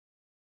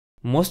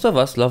Most of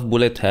us love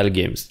bullet hell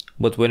games,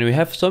 but when we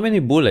have so many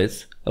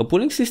bullets, a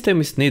pooling system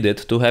is needed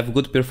to have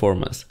good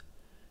performance.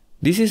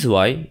 This is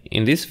why,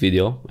 in this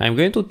video, I'm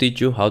going to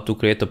teach you how to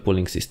create a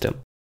pooling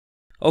system.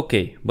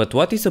 Okay, but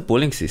what is a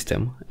pooling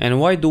system and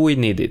why do we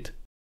need it?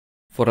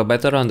 For a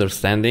better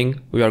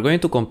understanding, we are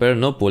going to compare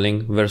no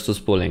pooling versus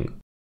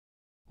pooling.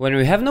 When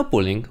we have no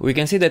pooling, we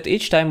can see that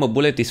each time a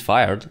bullet is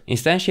fired,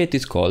 instantiate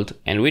is called,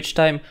 and each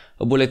time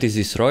a bullet is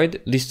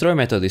destroyed, destroy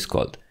method is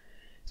called.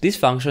 These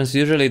functions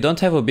usually don't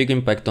have a big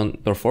impact on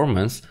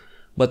performance,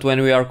 but when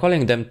we are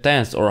calling them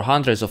tens or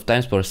hundreds of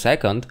times per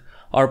second,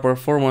 our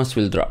performance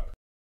will drop.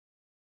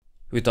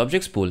 With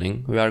objects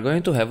pooling, we are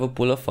going to have a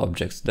pool of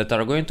objects that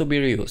are going to be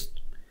reused.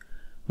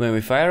 When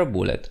we fire a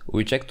bullet,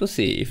 we check to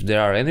see if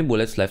there are any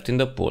bullets left in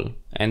the pool,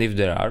 and if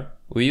there are,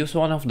 we use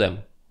one of them.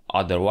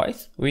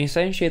 Otherwise, we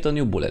instantiate a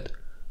new bullet.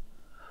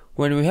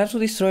 When we have to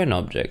destroy an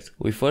object,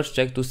 we first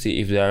check to see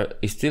if there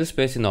is still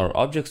space in our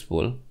objects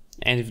pool,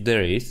 and if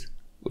there is,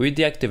 we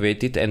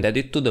deactivate it and add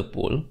it to the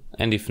pool,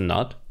 and if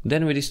not,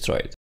 then we destroy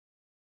it.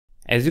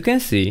 As you can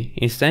see,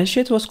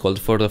 instantiate was called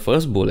for the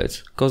first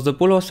bullets, cause the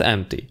pool was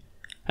empty,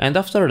 and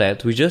after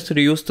that we just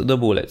reused the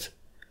bullets.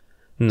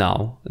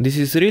 Now, this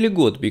is really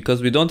good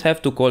because we don't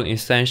have to call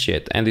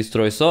instantiate and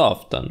destroy so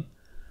often.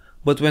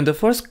 But when the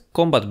first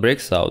combat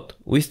breaks out,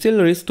 we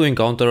still risk to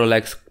encounter a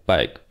lag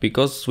spike,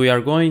 because we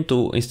are going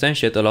to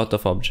instantiate a lot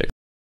of objects.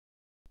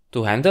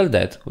 To handle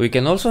that, we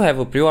can also have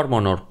a pre-warm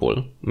on our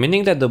pool,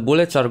 meaning that the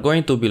bullets are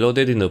going to be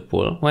loaded in the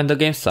pool when the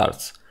game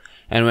starts.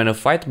 And when a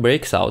fight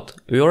breaks out,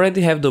 we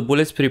already have the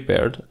bullets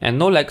prepared and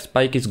no lag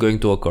spike is going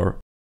to occur.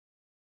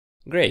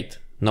 Great!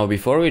 Now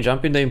before we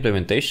jump in the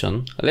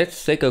implementation,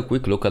 let's take a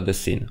quick look at the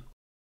scene.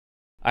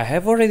 I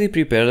have already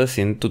prepared a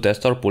scene to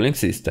test our pooling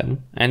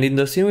system, and in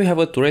the scene we have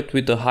a turret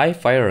with a high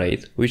fire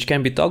rate which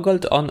can be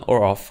toggled on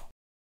or off.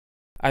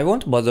 I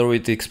won't bother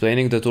with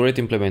explaining the turret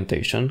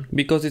implementation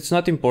because it's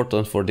not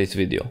important for this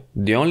video.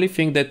 The only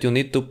thing that you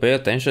need to pay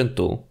attention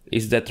to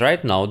is that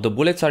right now the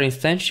bullets are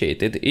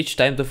instantiated each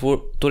time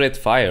the turret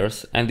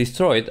fires and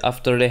destroyed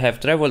after they have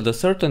traveled a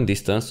certain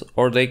distance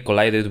or they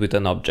collided with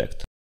an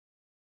object.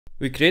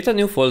 We create a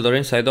new folder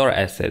inside our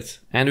assets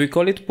and we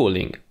call it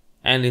pooling,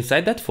 and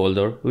inside that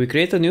folder we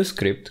create a new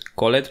script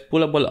called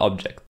Pullable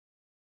object.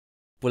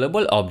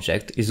 Pullable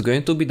object is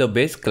going to be the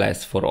base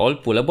class for all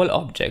pullable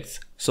objects,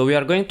 so we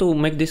are going to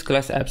make this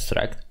class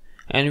abstract,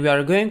 and we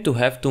are going to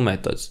have two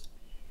methods: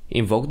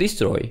 invoke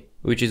destroy,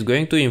 which is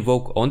going to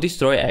invoke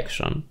onDestroy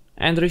action,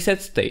 and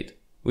reset state,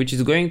 which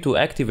is going to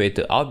activate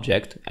the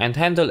object and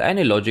handle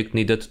any logic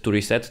needed to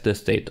reset the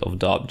state of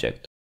the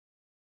object.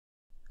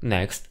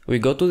 Next, we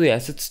go to the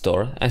asset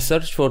store and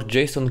search for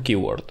JSON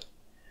keyword.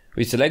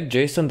 We select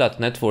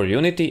json.net for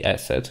Unity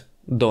asset,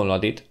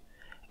 download it,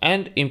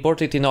 and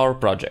import it in our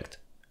project.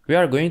 We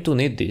are going to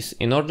need this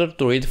in order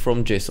to read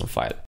from JSON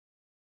file.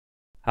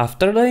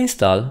 After the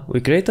install,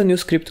 we create a new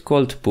script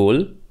called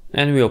pool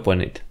and we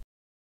open it.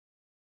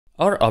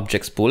 Our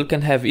objects pool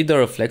can have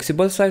either a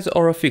flexible size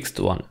or a fixed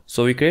one,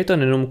 so we create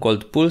an enum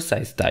called pool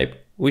size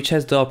type, which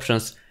has the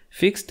options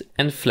fixed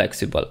and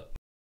flexible.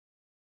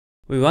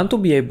 We want to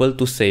be able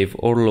to save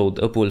or load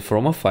a pool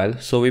from a file,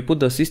 so we put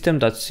the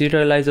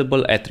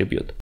system.serializable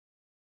attribute.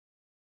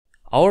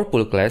 Our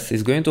pool class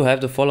is going to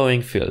have the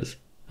following fields: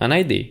 an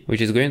ID,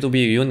 which is going to be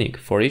unique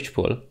for each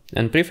pool,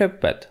 and prefab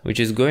path, which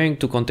is going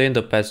to contain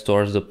the path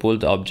towards the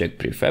pooled object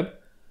prefab,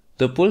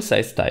 the pool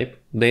size type,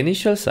 the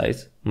initial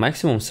size,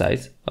 maximum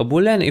size, a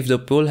boolean if the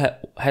pool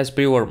has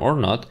pre-warm or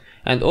not,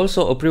 and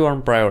also a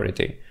pre-warm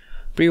priority.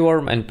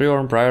 Pre-warm and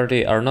pre-warm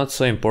priority are not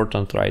so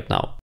important right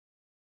now.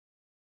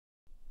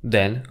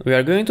 Then, we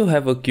are going to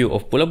have a queue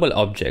of pullable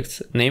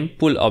objects named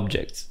pool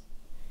objects.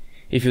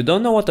 If you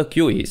don't know what a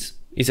queue is,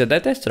 it's a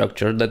data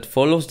structure that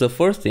follows the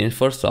first in,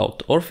 first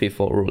out or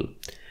FIFO rule.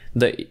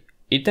 The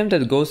item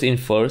that goes in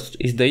first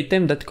is the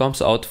item that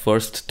comes out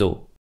first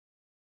too.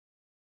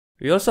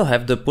 We also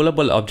have the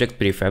pullable object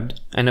prefab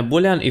and a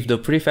boolean if the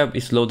prefab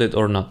is loaded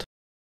or not.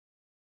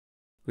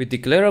 We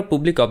declare a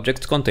public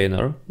objects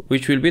container,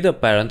 which will be the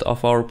parent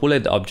of our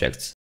pooled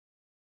objects.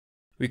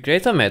 We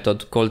create a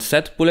method called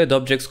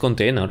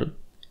setPooledObjectsContainer,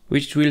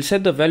 which will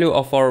set the value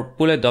of our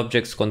pooled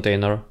objects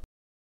container.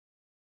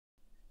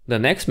 The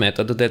next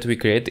method that we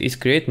create is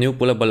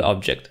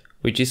createNewPullableObject,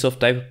 which is of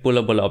type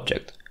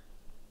pullableObject.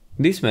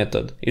 This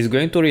method is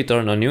going to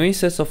return a new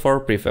instance of our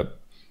prefab.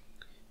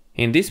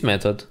 In this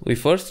method, we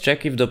first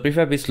check if the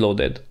prefab is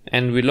loaded,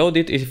 and we load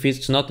it if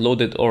it's not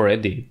loaded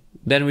already.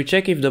 Then we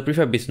check if the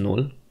prefab is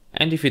null,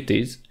 and if it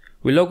is,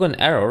 we log an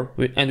error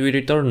and we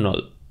return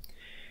null.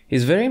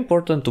 It's very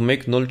important to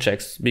make null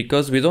checks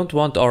because we don't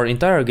want our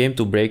entire game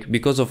to break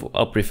because of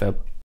a prefab.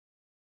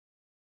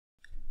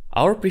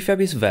 Our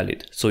prefab is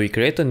valid, so we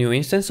create a new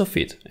instance of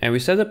it and we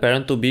set the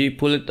parent to be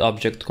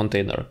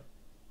pullledObjectContainer.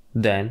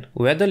 Then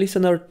we add a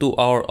listener to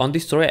our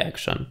onDestroy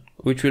action,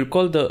 which will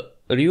call the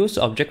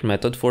reuseObject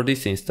method for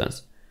this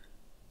instance.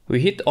 We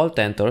hit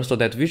Alt-Enter so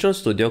that Visual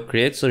Studio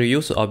creates a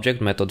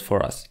reuseObject method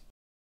for us.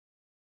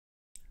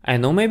 I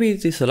know maybe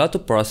it is a lot to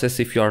process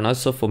if you are not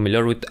so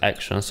familiar with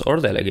actions or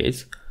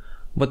delegates,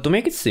 But to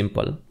make it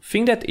simple,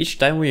 think that each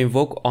time we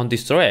invoke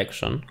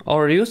onDestroy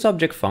our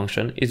ReuseObject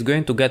function is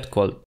going to get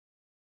called.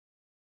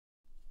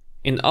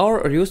 In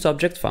our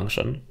ReuseObject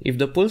function, if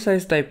the pool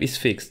size type is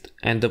fixed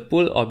and the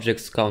pool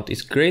objects count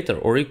is greater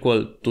or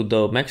equal to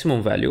the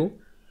maximum value,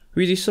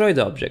 we destroy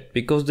the object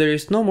because there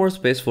is no more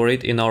space for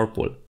it in our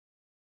pool.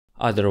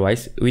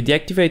 Otherwise, we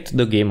deactivate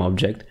the game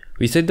object,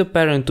 we set the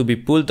parent to be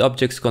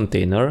PooledObjects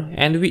container,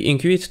 and we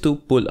enqueue it to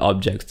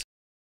PoolObjects.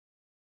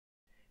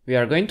 We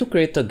are going to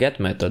create a get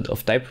method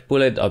of type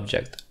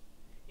PooledObject.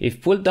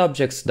 If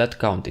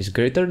PooledObjects.count is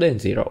greater than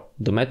 0,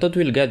 the method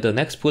will get the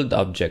next pooled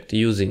object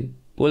using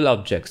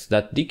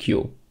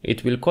PooledObjects.dequeue.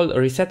 It will call a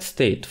reset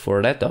state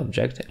for that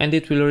object and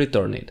it will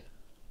return it.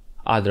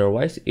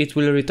 Otherwise, it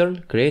will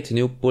return create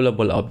new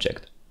pullable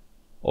object.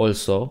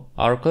 Also,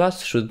 our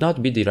class should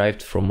not be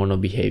derived from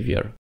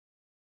monoBehavior.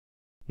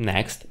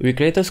 Next, we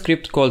create a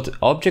script called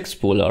Object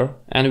Spooler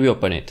and we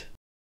open it.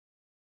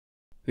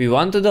 We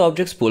want the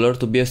Object Spooler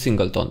to be a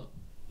singleton.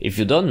 If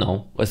you don't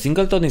know, a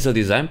singleton is a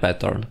design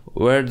pattern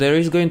where there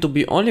is going to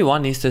be only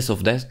one instance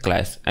of that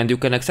class and you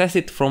can access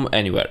it from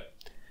anywhere.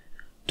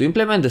 To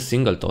implement the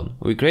singleton,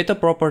 we create a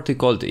property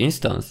called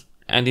instance,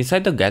 and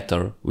inside the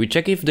getter, we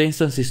check if the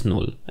instance is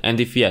null, and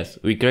if yes,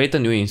 we create a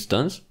new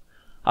instance.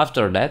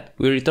 After that,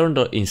 we return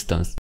the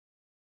instance.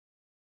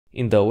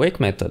 In the awake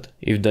method,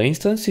 if the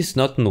instance is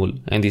not null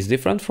and is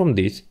different from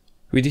this,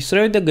 we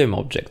destroy the game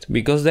object,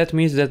 because that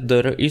means that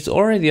there is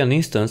already an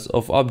instance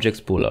of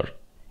Object Spooler,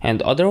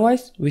 and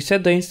otherwise, we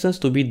set the instance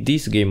to be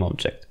this game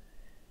object.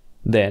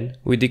 Then,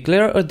 we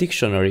declare a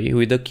dictionary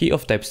with a key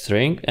of type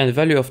string and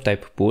value of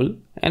type pool,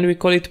 and we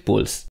call it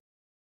pools.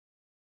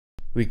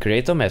 We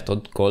create a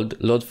method called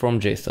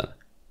loadFromJSON.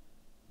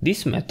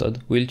 This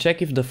method will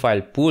check if the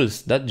file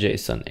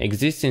pools.json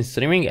exists in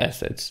streaming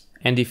assets,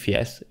 and if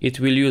yes, it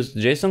will use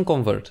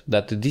JSON-convert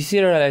that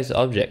deserialize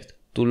object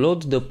to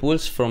load the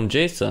pools from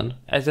JSON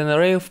as an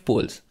array of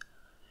pools.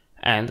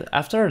 And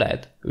after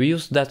that, we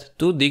use that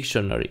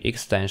toDictionary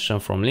extension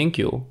from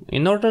LinkU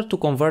in order to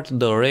convert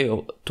the array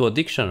to a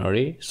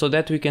dictionary so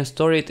that we can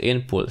store it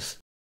in pools.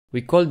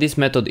 We call this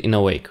method in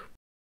awake.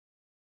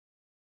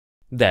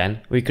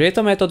 Then, we create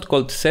a method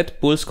called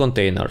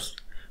setPoolsContainers,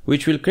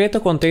 which will create a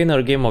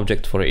container game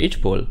object for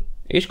each pool.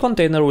 Each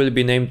container will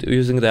be named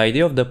using the ID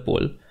of the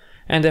pool,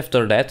 and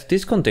after that,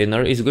 this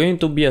container is going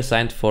to be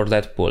assigned for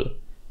that pool.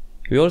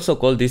 We also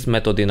call this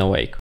method in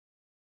awake.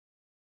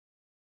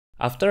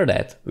 After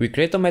that, we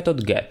create a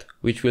method get,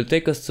 which will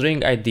take a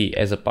string ID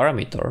as a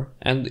parameter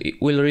and it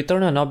will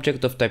return an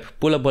object of type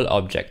pullable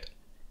object.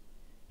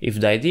 If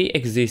the ID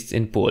exists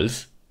in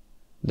pools,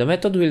 the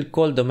method will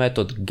call the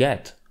method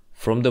get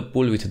from the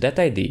pool with that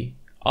ID,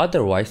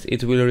 otherwise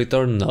it will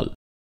return null.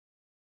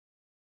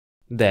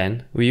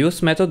 Then, we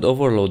use method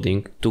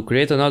overloading to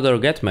create another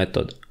get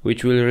method,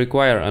 which will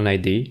require an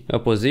ID, a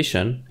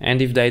position,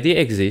 and if the ID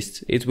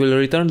exists, it will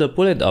return the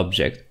pulled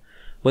object,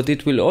 but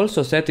it will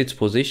also set its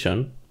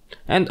position,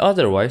 and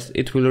otherwise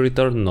it will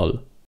return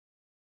null.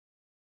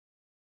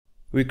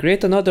 We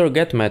create another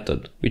get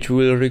method, which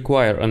will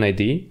require an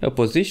ID, a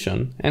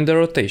position, and a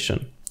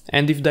rotation,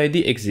 and if the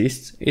ID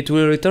exists, it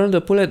will return the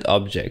pulled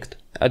object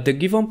at the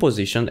given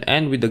position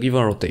and with the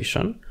given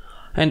rotation,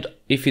 and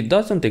if it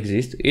doesn't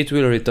exist, it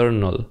will return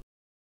null.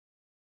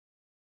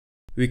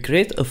 We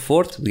create a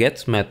fourth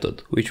get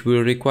method, which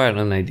will require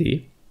an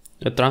ID,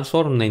 a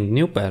transform named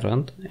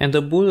newParent, and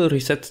a bool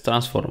reset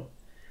transform,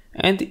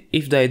 and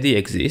if the ID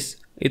exists,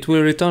 it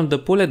will return the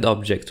pulled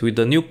object with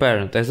the new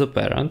parent as a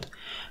parent,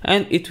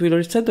 and it will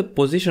reset the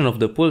position of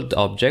the pulled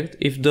object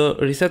if the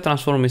reset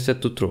transform is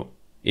set to true.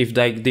 If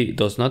the ID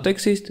does not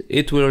exist,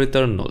 it will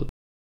return null.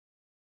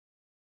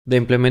 The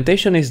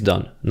implementation is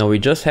done, now we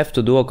just have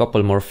to do a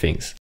couple more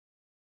things.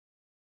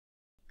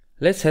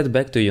 Let's head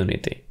back to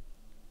Unity.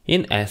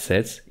 In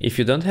Assets, if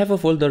you don't have a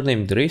folder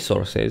named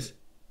Resources,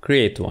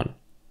 create one.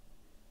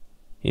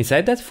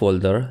 Inside that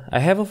folder, I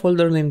have a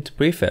folder named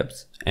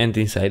Prefabs, and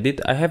inside it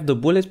I have the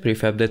bullet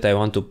prefab that I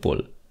want to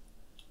pull.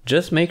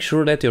 Just make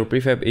sure that your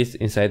prefab is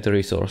inside the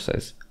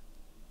resources.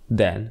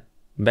 Then,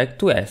 back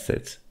to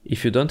Assets.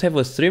 If you don't have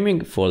a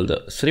streaming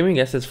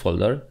assets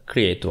folder,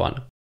 create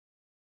one.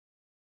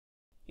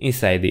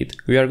 Inside it,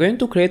 we are going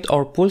to create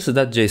our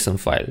pools.json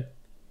file.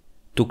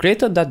 To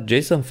create a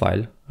 .json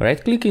file,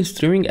 right-click in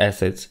Streaming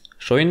Assets,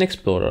 show in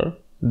Explorer,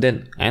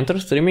 then enter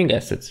Streaming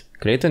Assets,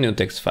 create a new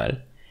text file,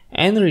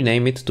 and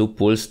rename it to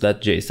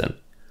pools.json.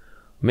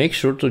 Make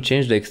sure to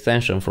change the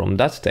extension from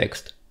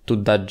 .text to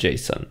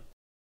 .json.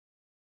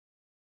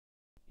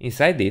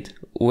 Inside it,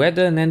 we add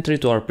an entry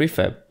to our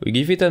prefab, we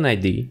give it an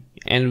ID,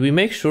 and we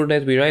make sure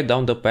that we write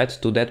down the path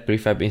to that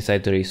prefab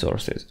inside the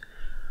resources.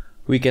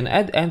 We can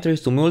add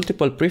entries to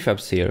multiple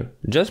prefabs here,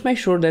 just make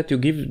sure that you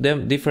give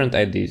them different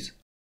IDs.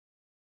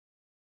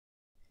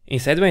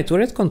 Inside my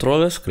turret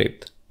controller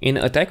script, in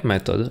attack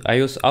method, I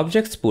use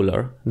object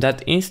spooler,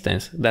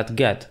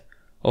 .instance.get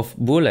of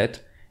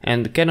bullet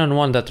and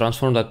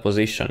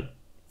cannon1.transform.position.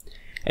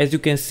 As you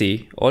can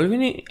see, all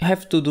we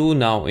have to do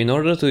now in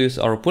order to use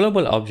our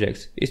pullable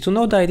objects is to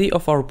know the ID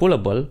of our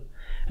pullable,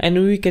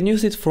 and we can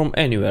use it from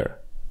anywhere.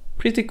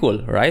 Pretty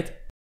cool, right?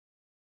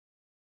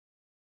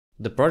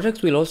 The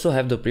project will also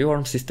have the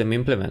pre-warm system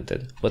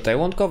implemented, but I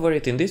won't cover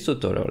it in this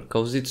tutorial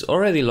cause it's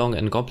already long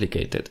and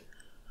complicated.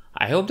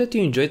 I hope that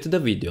you enjoyed the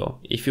video.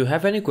 If you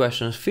have any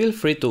questions, feel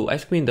free to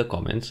ask me in the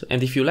comments,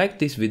 and if you liked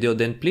this video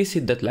then please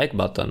hit that like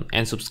button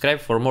and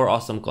subscribe for more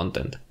awesome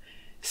content.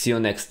 See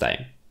you next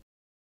time.